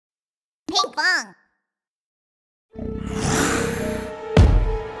Pinkfong.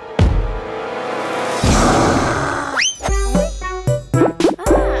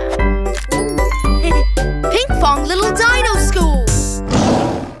 Pinkfong Little Dino School.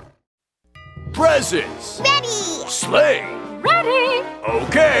 Presents. Ready. Sleigh. Ready.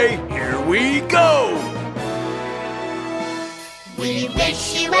 Okay, here we go. We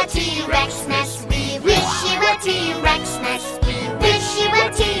wish you a T-Rexmas. We wish you a T-Rexmas. We wish you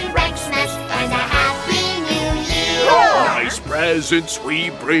a T-Rexmas and a Happy New Year. Nice presents we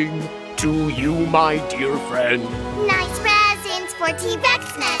bring to you, my dear friend. Nice presents for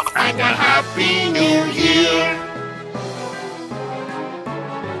T-Rexmas And a Happy New Year.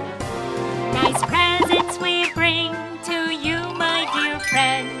 Nice presents we bring to you, my dear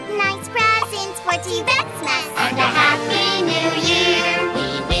friend. Nice presents for T-Rexmas and a Happy New Year. We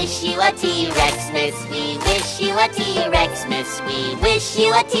wish you a T-Rexmas. We wish you a T-Rexmas. We wish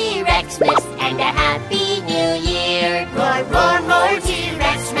you a T-Rexmas and a Happy New Year. Roar, roar, roar,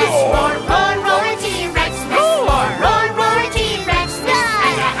 T-Rexmas. Roar, roar, roar, T-Rexmas. Roar, roar, roar, T-Rexmas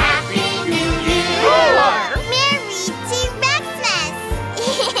and a Happy New Year. Merry T-Rexmas.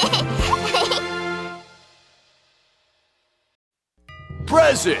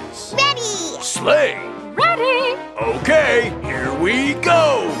 Presents. Ready. Sleigh. Ready. Okay, here we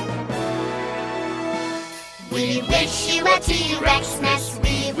go. We wish you a T-Rexmas.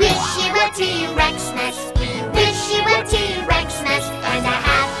 We wish you a T-Rexmas. We wish you a T-Rexmas and a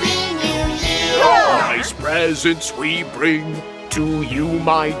Happy New Year. Nice presents we bring to you,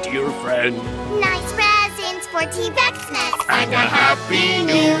 my dear friend. Nice presents for T-Rexmas And a Happy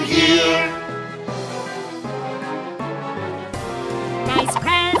New Year. Nice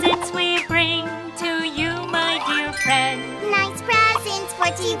presents we bring to you, my dear friend. Nice presents for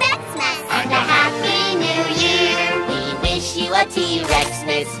T-Rexmas and a Happy New Year. We wish you a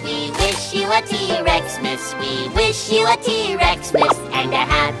T-Rexmas. We wish you a T-Rexmas. We wish you a T-Rexmas and a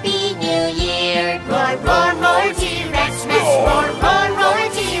Happy New Year. Roar, roar, roar, T-Rexmas. Roar, roar, roar,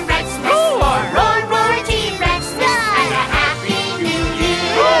 T-Rexmas. Roar, roar, roar, T-Rexmas and a Happy New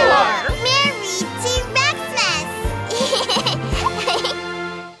Year. Merry T-Rexmas.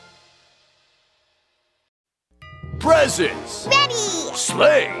 Presents. Ready.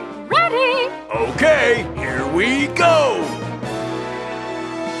 Sleigh. Ready. Okay, here we go.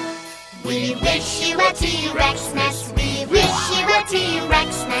 We wish you a T-Rexmas. We wish you a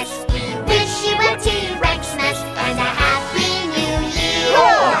T-Rexmas. We wish you a T-Rexmas and a Happy New Year.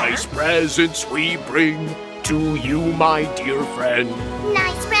 Nice presents we bring to you, my dear friend.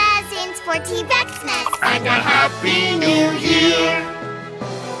 Nice presents for T-Rexmas And a Happy New Year.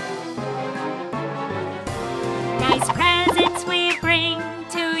 Nice presents we bring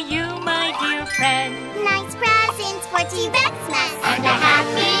to you, my dear friend. Nice presents for T-Rexmas and a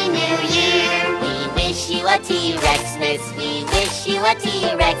Happy New Year. We wish you a T-Rexmas. We wish you a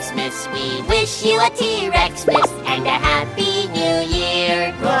T-Rexmas. We wish you a T-Rexmas and a Happy New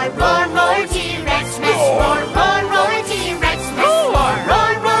Year. Roar, roar, roar, T-Rexmas. Roar, roar, roar, T-Rexmas. Roar,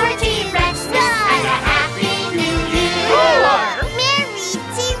 roar, roar, T-Rexmas and a Happy New Year. Merry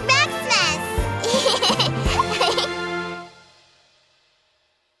T-Rexmas.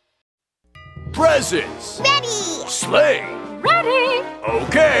 Presents. Ready. Sleigh. Ready.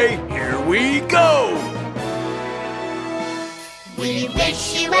 Okay, here we go. We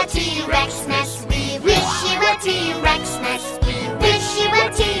wish you a T-Rexmas. We wish you a T-Rexmas. We wish you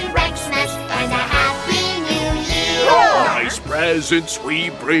a T-Rexmas and a Happy New Year. Nice presents we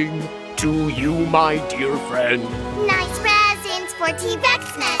bring to you, my dear friend. Nice presents for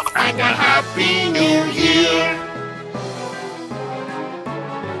T-Rexmas And a Happy New Year.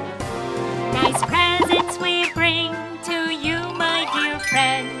 Nice presents we bring to you, my dear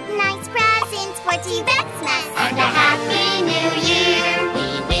friend. Nice presents for T-Rexmas and a Happy New Year. We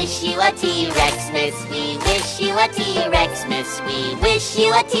wish you a T-Rexmas. We wish you a T-Rexmas. We wish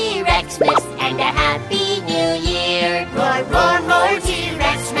you a T-Rexmas and a Happy New Year. Roar, roar, roar,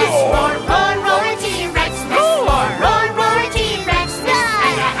 T-Rexmas. Roar, roar, roar, T-Rexmas. Roar, roar, roar, T-Rexmas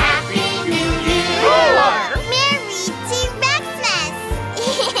and a Happy New Year. Merry T-Rexmas.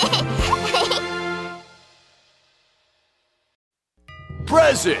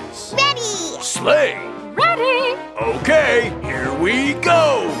 Presents. Ready. Sleigh. Ready. Okay, here we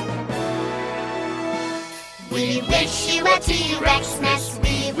go. We wish you a T-Rexmas.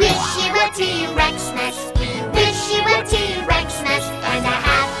 We wish you a T-Rexmas. We wish you a T-Rexmas and a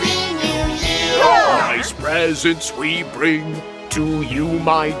Happy New Year. Nice presents we bring to you,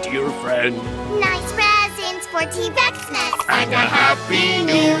 my dear friend. Nice presents for T-Rexmas And a Happy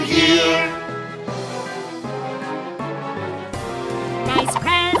New Year. Nice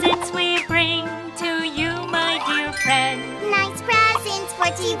presents we bring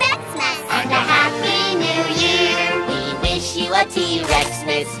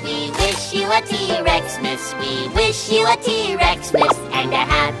T-Rexmas. We wish you a T-Rexmas. We wish you a T-Rexmas and a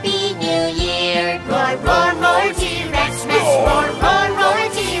Happy New Year. Roar, roar, roar, T-Rexmas. Roar, roar, roar,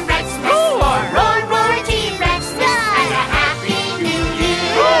 T-Rexmas. Roar, roar, roar, T-Rexmas and a Happy New Year.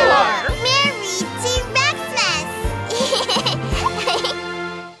 Roar! Merry T-Rexmas!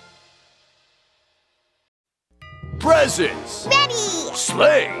 Presents. Ready!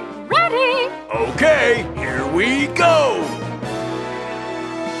 Sleigh. Ready? Okay, here we go.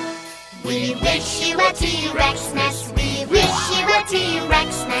 We wish you a T-Rexmas. We wish you a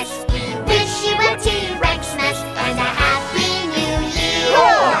T-Rexmas. We wish you a T-Rexmas and a Happy New Year.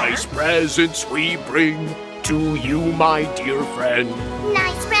 Nice presents we bring to you, my dear friend.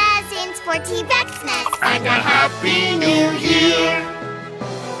 Nice presents for T-Rexmas! And a Happy New Year.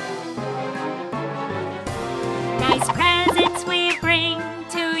 Nice presents we bring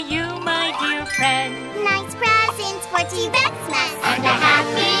to you, my dear friend. Nice presents for T-Rexmas! And a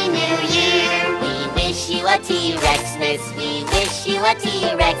Happy New Year. We wish you a T-Rexmas. We wish you a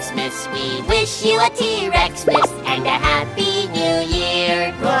T-Rexmas. We wish you a T-Rexmas and a Happy New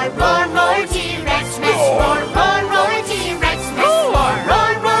Year. Roar, roar, roar, T-Rexmas. Roar, roar, roar, T-Rexmas. Roar,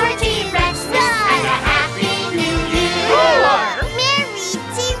 roar, roar, T-Rexmas and a Happy New Year. Roar! Merry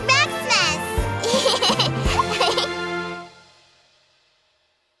T-Rexmas!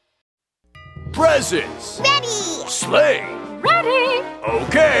 Presents. Ready! Sleigh. Ready?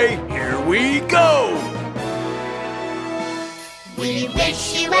 Okay, here we go. We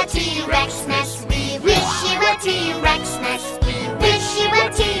wish you a T-Rexmas. We wish you a T-Rexmas. We wish you a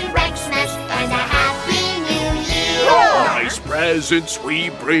T-Rexmas and a Happy New Year. Nice presents we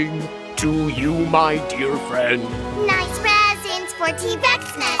bring to you, my dear friend. Nice presents for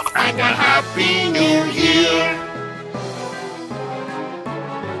T-Rexmas! And a Happy New Year.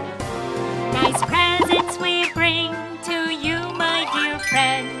 Nice presents we bring to you, my dear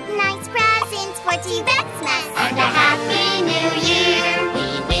friend. Nice presents for T-Rexmas! And a Happy New Year. We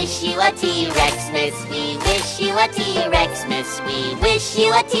wish you a T-Rexmas. We wish you a T-Rexmas. We wish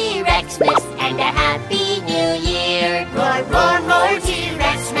you a T-Rexmas and a Happy New Year. Roar, roar, roar,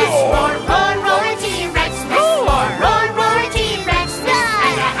 T-Rexmas. Roar, roar, roar, T-Rexmas. Roar, roar, roar, T-Rexmas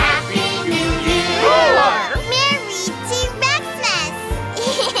and a Happy New Year. Roar! Merry T-Rexmas!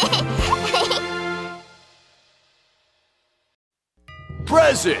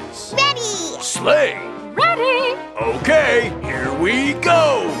 Presents. Ready! Sleigh. Ready? Okay, here we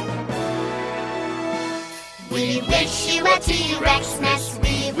go. We wish you a T-Rexmas.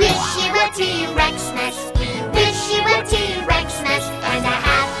 We wish you a T-Rexmas. We wish you a T-Rexmas and a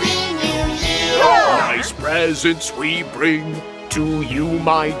Happy New Year. Nice presents we bring to you,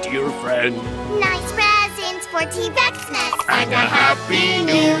 my dear friend. Nice presents for T-Rexmas! And a Happy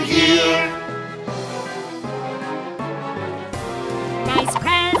New Year. Nice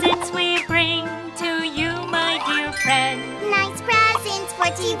presents we bring to you, my dear friend. Nice presents for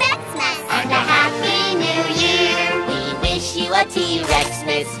T-Rexmas! And a Happy New Year. We wish you a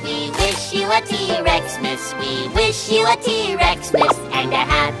T-Rexmas. We wish you a T-Rexmas. We wish you a T-Rexmas and a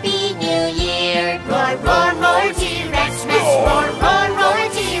Happy New Year. Roar, roar, roar, T-Rexmas. Roar, roar, roar,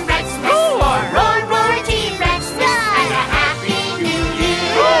 T-Rexmas. Roar, roar, roar, T-Rexmas and a Happy New Year.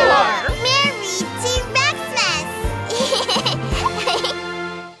 Roar! Merry T-Rexmas!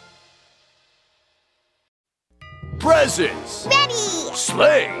 Presents. Ready!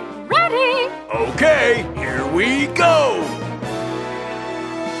 Sleigh. Ready? Okay, here we go.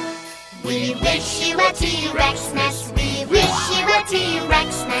 We wish you a T-Rexmas. We wish you a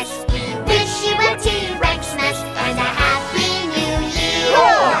T-Rexmas. We wish you a T-Rexmas and a Happy New Year.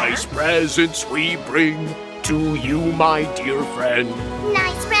 Nice presents we bring to you, my dear friend.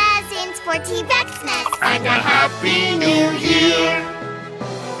 Nice presents for T-Rexmas! And a Happy New Year.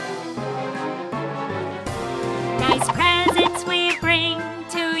 Nice presents we bring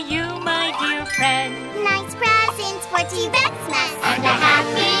to you, my dear friend. Nice presents for T-Rexmas! And a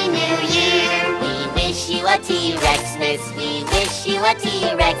Happy New Year. We wish you a T-Rexmas. We wish you a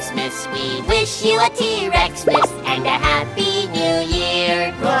T-Rexmas. We wish you a T-Rexmas and a Happy New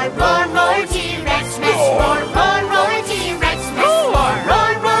Year. Roar, roar, roar, T-Rexmas. Roar, roar, roar, T-Rexmas. Roar,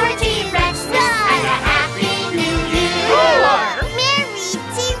 roar, roar, T-Rexmas and a Happy New Year. Roar! Merry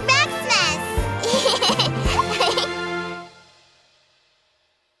T-Rexmas!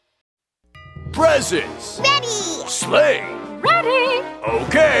 Presents. Ready! Sleigh. Ready?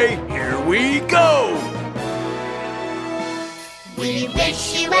 Okay, here we go. We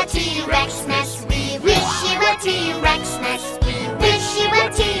wish you a T-Rexmas. We wish you a T-Rexmas. We wish you a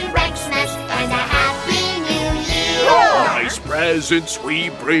T-Rexmas and a Happy New Year. Nice presents we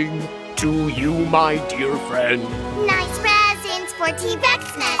bring to you, my dear friend. Nice presents for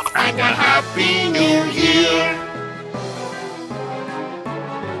T-Rexmas. And a Happy New Year!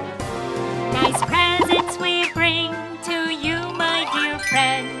 Nice presents we bring to you, my dear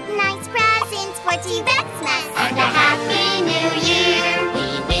friend. Nice presents for T-Rexmas. And a Happy New Year! We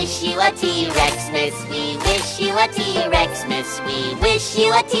wish you a T-Rexmas. We wish you a T-Rexmas. We wish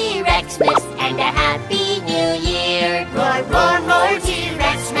you a T-Rexmas and a Happy New Year. Roar, roar, roar,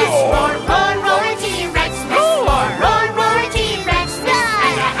 T-Rexmas. Roar, roar, roar, T-Rexmas. Roar, roar, roar, T-Rexmas.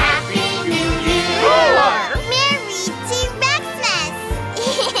 And a Happy New Year. Merry T-Rexmas.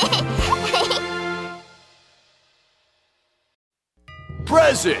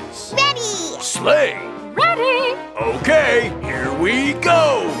 Presents! Ready. Sleigh! Ready? Okay, here we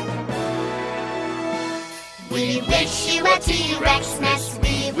go! We wish you a T-Rexmas.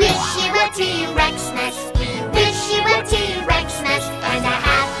 We wish you a T-Rexmas. We wish you a T-Rexmas and a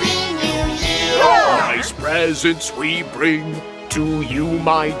Happy New Year. Nice presents we bring to you,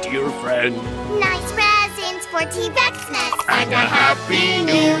 my dear friend. Nice presents for T-Rexmas. And a Happy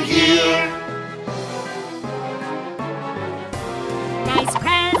New Year! Nice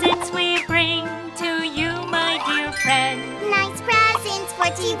presents we bring to you, my dear friend. Nice presents for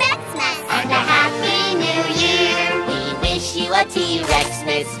T-Rexmas. And a Happy New Year. We wish you a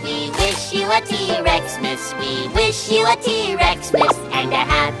T-Rexmas. We wish you a T-Rexmas. We wish you a T-Rexmas and a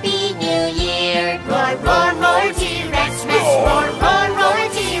Happy New Year. Roar, roar, roar, T-Rexmas. Roar, roar, roar,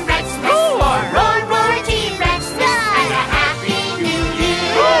 T-Rexmas. Roar, roar, roar, T-Rexmas and a Happy New Year.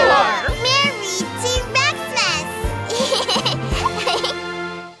 Merry T-Rexmas.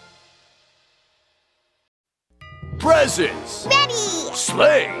 Presents! Ready.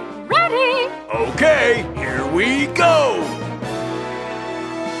 Sleigh! Ready? Okay, here we go!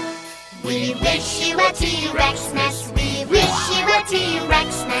 We wish you a T-Rexmas. We wish you a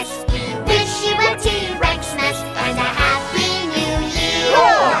T-Rexmas. We wish you a T-Rexmas and a Happy New Year.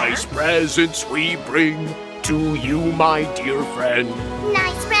 Nice presents we bring to you, my dear friend.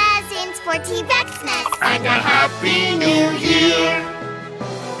 Nice presents for T-Rexmas. And a Happy New Year!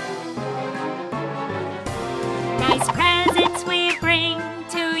 Nice presents we bring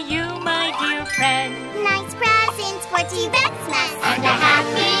to you, my dear friend. Nice presents for T-Rexmas. And a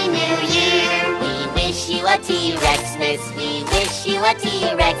Happy New Year. We wish you a T-Rexmas. We wish you a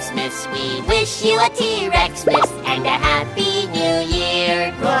T-Rexmas. We wish you a T-Rexmas and a Happy New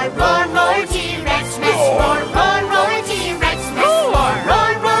Year. Roar, roar, roar, T-Rexmas. Roar, roar, roar, T-Rexmas. Roar,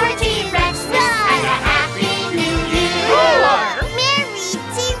 roar, roar, T-Rexmas and a Happy New Year. Merry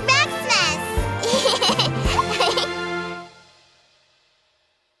T-Rexmas.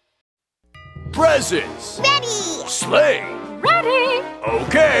 Presents! Ready. Sleigh! Ready?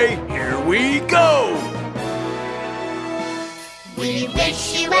 Okay, here we go! We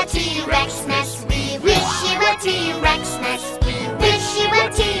wish you a T-Rexmas. We wish you a T-Rexmas. We wish you a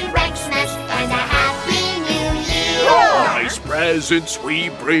T-Rexmas and a Happy New Year. Nice presents we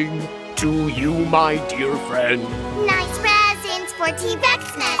bring to you, my dear friend. Nice presents for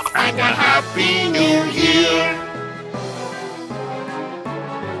T-Rexmas. And a Happy New Year!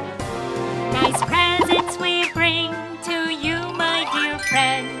 Nice presents we bring to you, my dear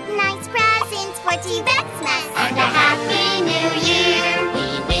friend. Nice presents for T-Rexmas. And a Happy New Year. We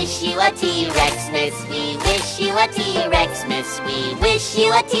wish you a T-Rexmas. We wish you a T-Rexmas. We wish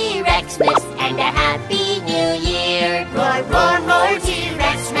you a T-Rexmas and a Happy New Year. Roar, roar, roar,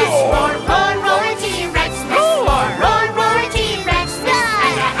 T-Rexmas. Roar, roar, roar, T-Rexmas. Roar, roar, roar, T-Rexmas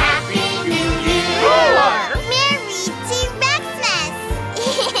and a Happy New Year. Merry T-Rexmas.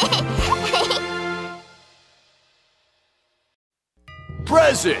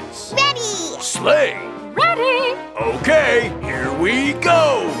 Presents! Ready. Sleigh! Ready? Okay, here we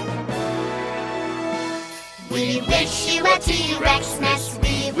go! We wish you a T-Rexmas.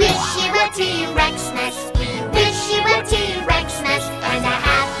 We wish you a T-Rexmas. We wish you a T-Rexmas and a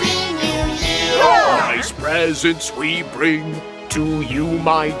Happy New Year. Nice presents we bring to you,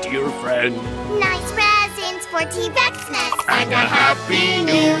 my dear friend. Nice presents for T-Rexmas. And a Happy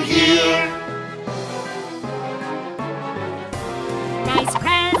New Year! Nice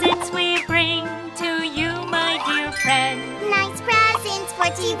presents we bring to you, my dear friend. Nice presents for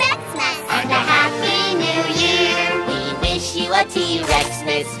T-Rexmas. And a Happy New Year. We wish you a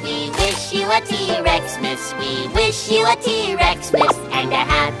T-Rexmas. We wish you a T-Rexmas. We wish you a T-Rexmas and a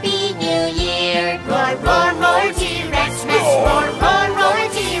Happy New Year. Roar, roar, roar, T-Rexmas. Roar, roar, roar,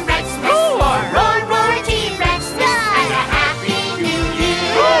 T-Rexmas. Roar, roar, roar, T-Rexmas and a Happy New Year.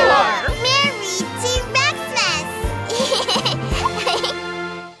 Merry T-Rexmas.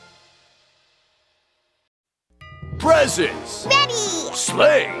 Presents! Ready.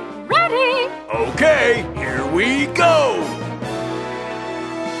 Sleigh! Ready? Okay, here we go!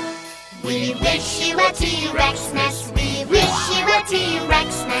 We wish you a T-Rexmas. We wish you a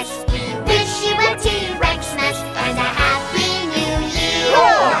T-Rexmas. We wish you a T-Rexmas and a Happy New Year.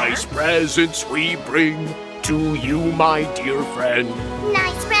 Nice presents we bring to you, my dear friend.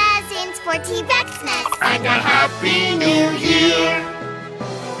 Nice presents for T-Rexmas. And a Happy New Year.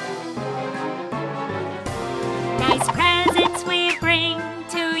 Nice presents we bring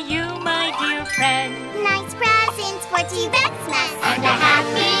to you, my dear friend. Nice presents for T-Rexmas. And a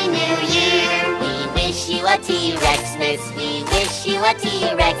Happy New Year. We wish you a T-Rexmas. We wish you a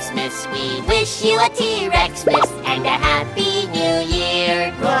T-Rexmas. We wish you a T-Rexmas and a Happy New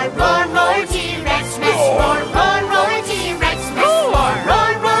Year. Roar, roar, roar, T-Rexmas. Roar, roar, roar, T-Rexmas. Roar,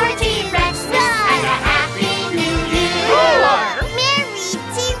 roar, roar, T-Rexmas and a Happy New Year. Merry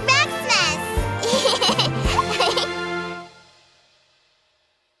T-Rexmas.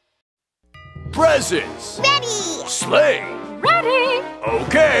 Presents. Ready. Sleigh. Ready?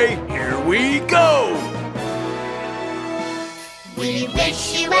 Okay, here we go. We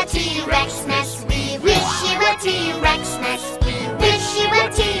wish you a T-Rexmas. We wish you a T-Rexmas. We wish you a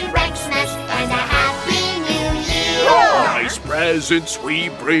T-Rexmas and a Happy New Year. Nice presents we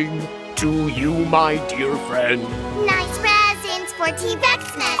bring to you, my dear friend. Nice presents for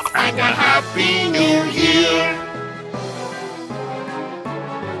T-Rexmas. And a Happy New Year.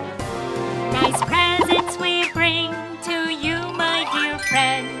 Nice presents we bring to you, my dear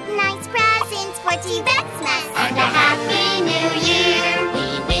friend. Nice presents for T-Rexmas. And a Happy New Year. We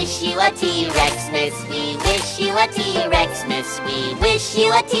wish you a T-Rexmas. We wish you a T-Rexmas. We wish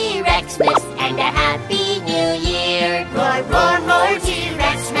you a T-Rexmas and a Happy New Year. Roar, roar, roar,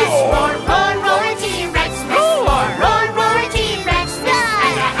 T-Rexmas. Roar, roar, roar, T-Rexmas. Roar, roar, roar, T-Rexmas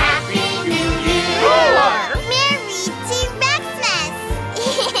and a Happy New Year. Merry T-Rexmas.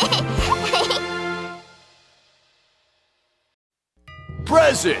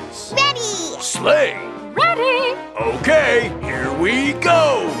 Presents. Ready. Sleigh. Ready? Okay, here we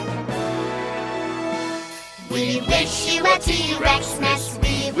go. We wish you a T-Rexmas.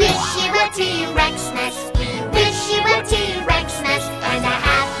 We wish you a T-Rexmas. We wish you a T-Rexmas and a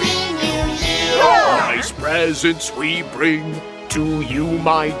Happy New Year. Nice presents we bring to you,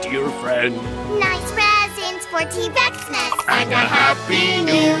 my dear friend. Nice presents for T-Rexmas. And a Happy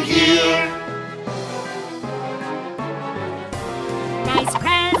New Year. Nice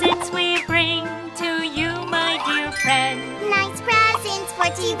presents we bring to you, my dear friend. Nice presents for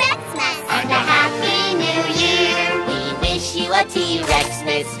T-Rexmas. And a Happy New Year. We wish you a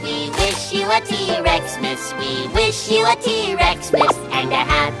T-Rexmas. We wish you a T-Rexmas. We wish you a T-Rexmas and a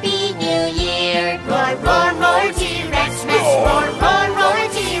Happy New Year. Roar, roar, roar, T-Rexmas. Roar, roar, roar,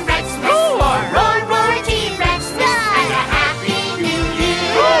 T-Rexmas. Roar, roar, roar, T-Rexmas and a Happy New Year.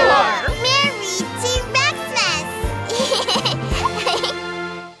 Merry T-Rexmas.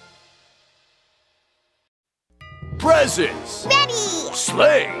 Presents. Ready.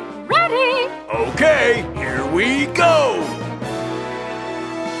 Sleigh. Ready? Okay, here we go.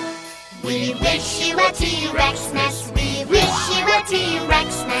 We wish you a T-Rexmas. We wish you a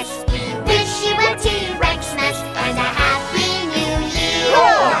T-Rexmas. We wish you a T-Rexmas and a Happy New Year.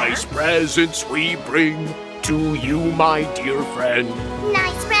 Nice presents we bring to you, my dear friend.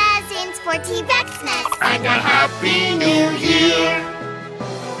 Nice presents for T-Rexmas. And a Happy New Year.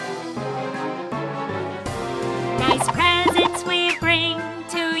 Nice presents we bring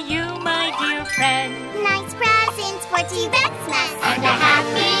to you, my dear friend. Nice presents for T-Rexmas. And a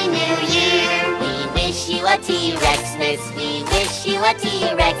Happy New Year. We wish you a T-Rexmas. We wish you a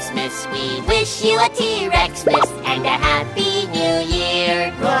T-Rexmas. We wish you a T-Rexmas and a Happy New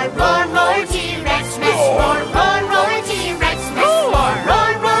Year. Roar, roar, roar, T-Rexmas. Roar, roar, roar, T-Rexmas. Roar,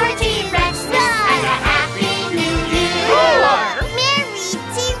 roar, roar, T-Rexmas and a Happy New Year. Merry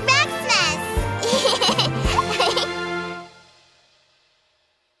T-Rexmas.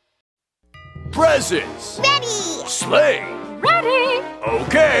 Presents. Ready. Sleigh. Ready?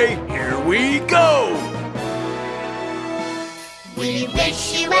 Okay, here we go. We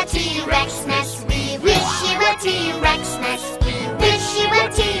wish you a T-Rexmas. We wish you a T-Rexmas. We wish you a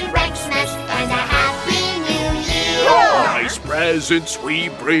T-Rexmas and a Happy New Year. Nice presents we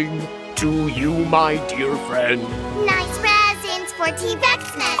bring to you, my dear friend. Nice presents for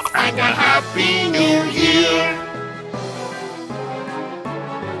T-Rexmas. And a Happy New Year.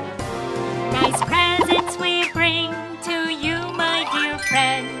 Nice presents we bring to you, my dear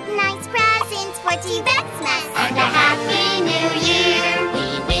friend. Nice presents for T-Rexmas. And a Happy New Year. We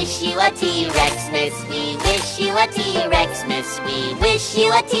wish you a T-Rexmas. We wish you a T-Rexmas. We wish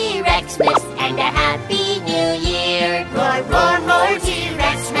you a T-Rexmas and a Happy New Year. Roar, roar, roar,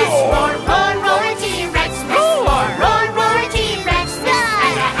 T-Rexmas. Roar, roar, roar, T-Rexmas. Roar, roar, roar, T-Rexmas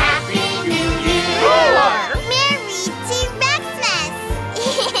and a Happy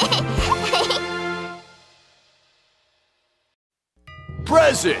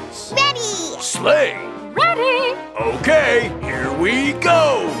Presents. Ready. Sleigh. Ready? Okay, here we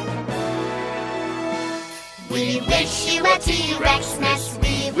go. We wish you a T-Rexmas.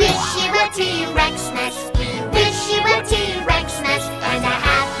 We wish you a T-Rexmas. We wish you a T-Rexmas and a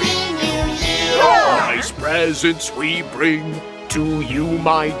Happy New Year. Nice presents we bring to you,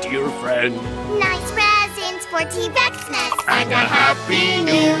 my dear friend. Nice presents for T-Rexmas. And a Happy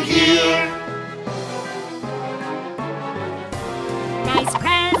New Year. Nice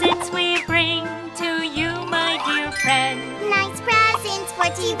presents we bring to you, my dear friend. Nice presents for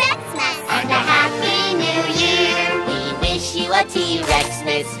T-Rexmas. And a Happy New Year. We wish you a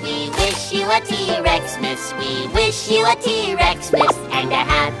T-Rexmas. We wish you a T-Rexmas. We wish you a T-Rexmas and a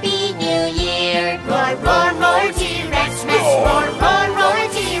Happy New Year. Roar, roar, roar, T-Rexmas. Roar, roar, roar,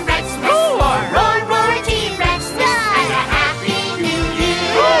 T-Rexmas. Roar, roar, roar, T-Rexmas and a Happy New Year.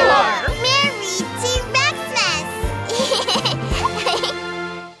 Merry T-Rexmas.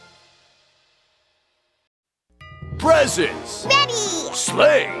 Presents. Ready.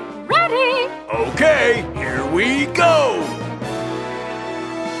 Sleigh. Ready? Okay, here we go.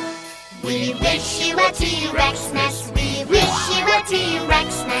 We wish you a T-Rexmas. We wish you a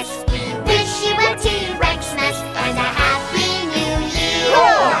T-Rexmas. We wish you a T-Rexmas and a Happy New Year.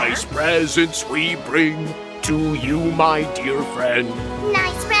 Nice presents we bring to you, my dear friend.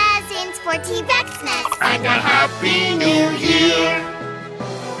 Nice presents for T-Rexmas. And a Happy New Year.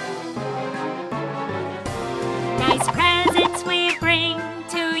 Nice presents we bring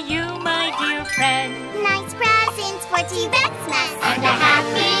to you, my dear friend. Nice presents for T-Rexmas. And a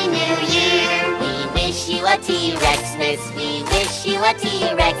Happy New Year. We wish you a T-Rexmas. We wish you a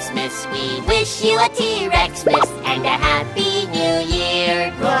T-Rexmas. We wish you a T-Rexmas and a Happy New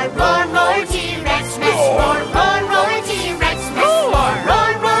Year. Roar, roar, roar, T-Rexmas. Roar, roar, roar, T-Rexmas. Roar,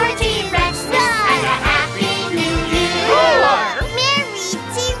 roar, roar, T-Rexmas and a Happy New Year. Merry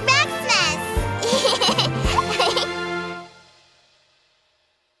T-Rexmas.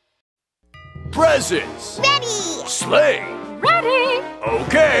 Presents. Ready. Sleigh. Ready?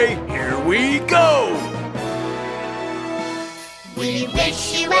 Okay, here we go. We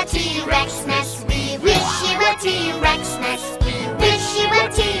wish you a T-Rexmas. We wish you a T-Rexmas. We wish you a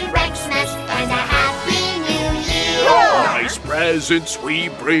T-Rexmas and a Happy New Year. Nice presents we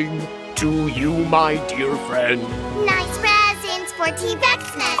bring to you, my dear friend. Nice presents for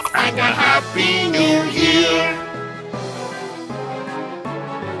T-Rexmas. And a Happy New Year.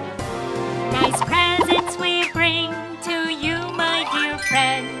 Nice presents we bring to you, my dear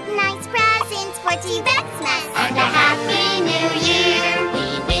friend. Nice presents for T-Rexmas. And a Happy New Year. We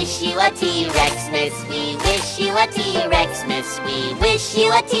wish you a T-Rexmas. We wish you a T-Rexmas. We wish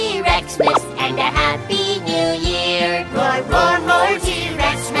you a T-Rexmas and a Happy New Year. Roar, roar, roar,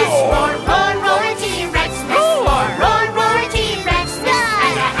 T-Rexmas. Roar, roar, roar, T-Rexmas. Roar, roar, roar, T-Rexmas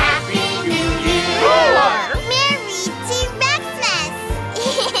and a Happy New Year. Merry T-Rexmas.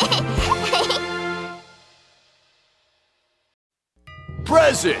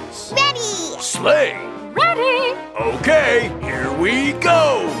 Presents. Ready. Sleigh. Ready? Okay, here we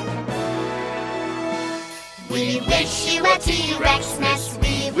go. We wish you a T-Rexmas.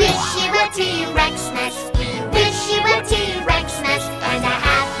 We wish you a T-Rexmas. We wish you a T-Rexmas and a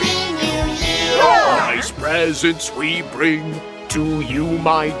Happy New Year. Nice presents we bring to you,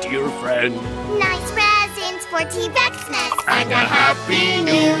 my dear friend. Nice presents for T-Rexmas. And a Happy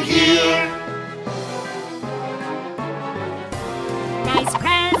New Year. Nice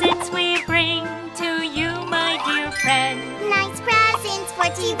presents we bring to you, my dear friend. Nice presents for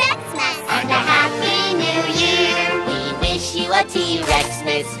T-Rexmas. And a Happy New Year. We wish you a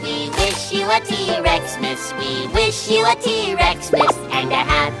T-Rexmas. We wish you a T-Rexmas. We wish you a T-Rexmas and a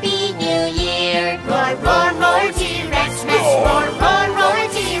Happy New Year. Roar, roar, roar, T-Rexmas. Roar, roar, roar,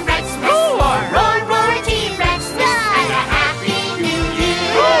 T-Rexmas. Roar, roar, roar, T-Rexmas and a Happy New Year.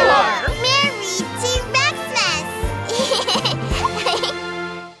 Merry T-Rexmas.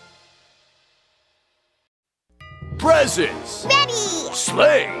 Presents. Ready.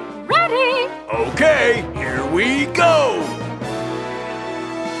 Sleigh. Ready? Okay, here we go.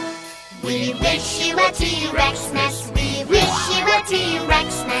 We wish you a T-Rexmas. We wish you a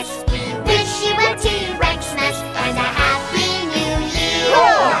T-Rexmas. We wish you a T-Rexmas and a Happy New Year.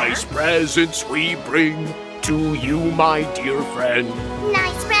 Nice presents we bring to you, my dear friend.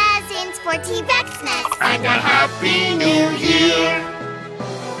 Nice presents for T-Rexmas. And a Happy New Year.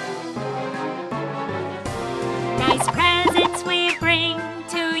 Nice presents we bring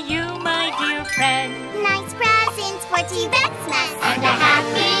to you, my dear friend. Nice presents for T-Rexmas. And a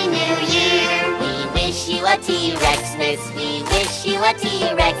Happy New Year. We wish you a T-Rexmas. We wish you a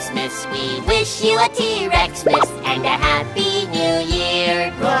T-Rexmas. We wish you a T-Rexmas and a Happy New Year.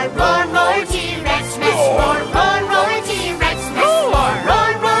 Year. Roar, roar, roar, T-Rexmas. Roar, roar, roar, T-Rexmas. Roar,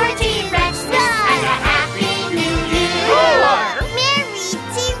 roar, roar, T-Rexmas. And a Happy New Year. Roar! Merry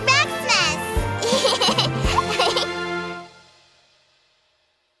T-Rexmas!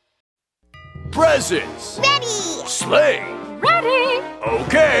 Presents. Ready! Sleigh. Ready?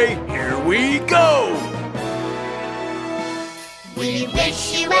 Okay, here we go. We wish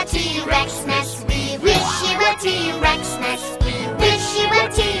you a T-Rexmas. We wish you a T-Rexmas. We wish you a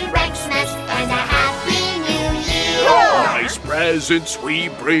T-Rexmas and a Happy New Year. Nice presents we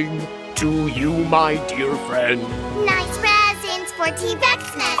bring to you, my dear friend. Nice presents for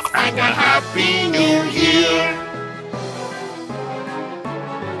T-Rexmas! And a Happy New Year.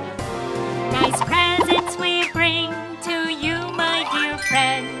 Nice presents we bring to you, my dear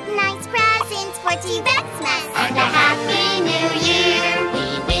friend. Nice presents for T-Rexmas! And a Happy New Year. We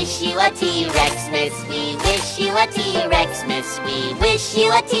wish you a T-Rexmas. We wish you a T-Rexmas. We wish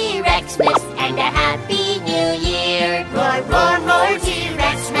you a T-Rexmas and a Happy New Year. Roar, roar, roar,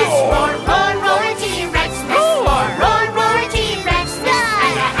 T-Rexmas. Roar, roar, roar, T-Rexmas. Roar, roar, roar, T-Rexmas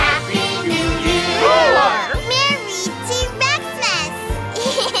and a Happy New Year. Roar! Merry T-Rexmas!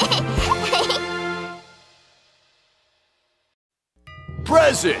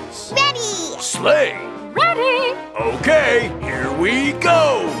 Presents. Ready! Sleigh. Ready? Okay, here we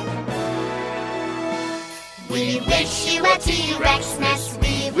go. We wish you a T-Rexmas.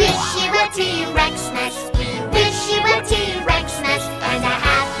 We wish you a T-Rexmas. We wish you a T-Rexmas and a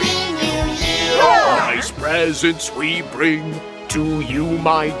Happy New Year. Nice presents we bring to you,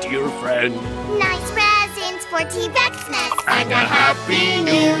 my dear friend. Nice presents for T-Rexmas! And a Happy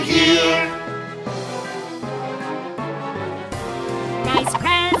New Year. Nice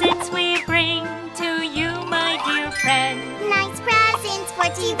presents we bring to you, my dear friend. Nice presents for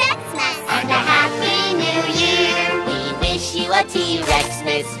T-Rexmas! And a Happy New Year. We wish you a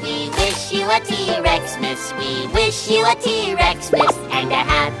T-Rexmas. We wish you a T-Rexmas. We wish you a T-Rexmas and a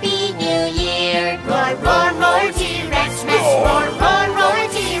Happy New Year. Roar, roar, roar, T-Rexmas. Roar, roar, roar,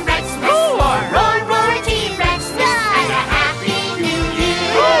 T-Rexmas. Roar, roar, roar, T-Rexmas and a Happy New Year.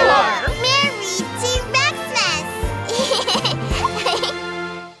 Roar! Merry T-Rexmas!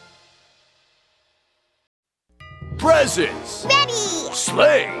 Presents. Ready!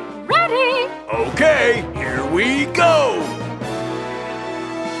 Sleigh. Ready? Okay, here we go.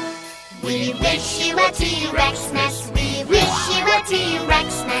 We wish you a T-Rexmas. We wish you a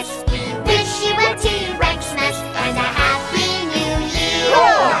T-Rexmas. We wish you a T-Rexmas and a Happy New Year.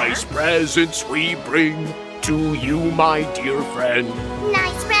 Nice presents we bring to you, my dear friend.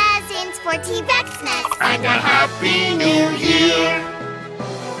 Nice presents for T-Rexmas! And a Happy New Year.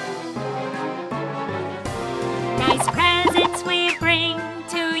 Nice presents we bring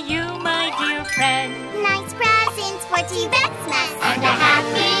to you, my dear friend. Nice presents for T-Rexmas! And a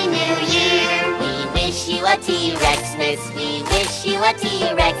Happy New Year. We wish you a T-Rexmas. We wish you a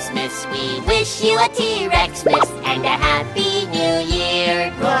T-Rexmas. We wish you a T-Rexmas and a Happy New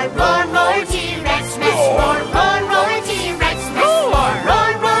Year. Roar, roar, roar, T-Rexmas. Roar, roar, roar, T-Rexmas. Roar,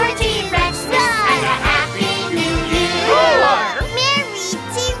 roar, roar, T-Rexmas and a Happy New Year. Roar! Merry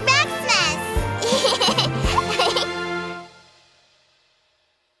T-Rexmas!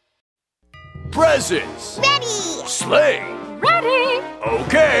 Presents. Ready! Sleigh. Ready?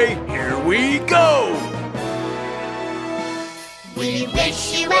 Okay, here we go. We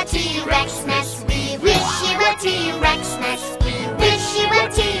wish you a T-Rexmas. We wish you a T-Rexmas. We wish you a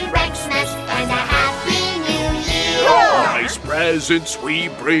T-Rexmas and a Happy New Year. Nice presents we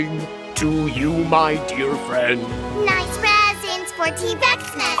bring to you, my dear friend. Nice presents for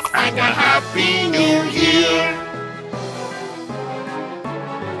T-Rexmas! And a Happy New Year.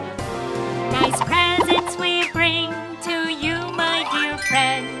 Nice presents we bring to you, my dear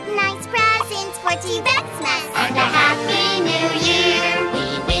friend. Nice presents for T-Rexmas! And a Happy New Year. We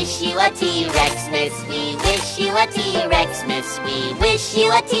wish you a T-Rexmas. We wish you a T-Rexmas. We wish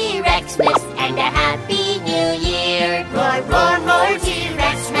you a T-Rexmas and a Happy New Year. Roar, roar, roar,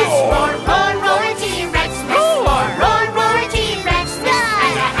 T-Rexmas. Roar, roar, roar, T-Rexmas. Roar, roar, roar, T-Rexmas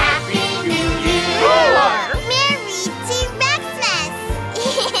and a Happy New Year. Roar! Merry T-Rexmas!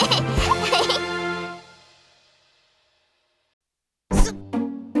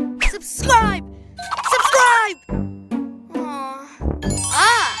 Subscribe! Subscribe!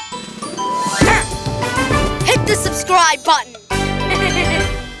 Hit the subscribe button!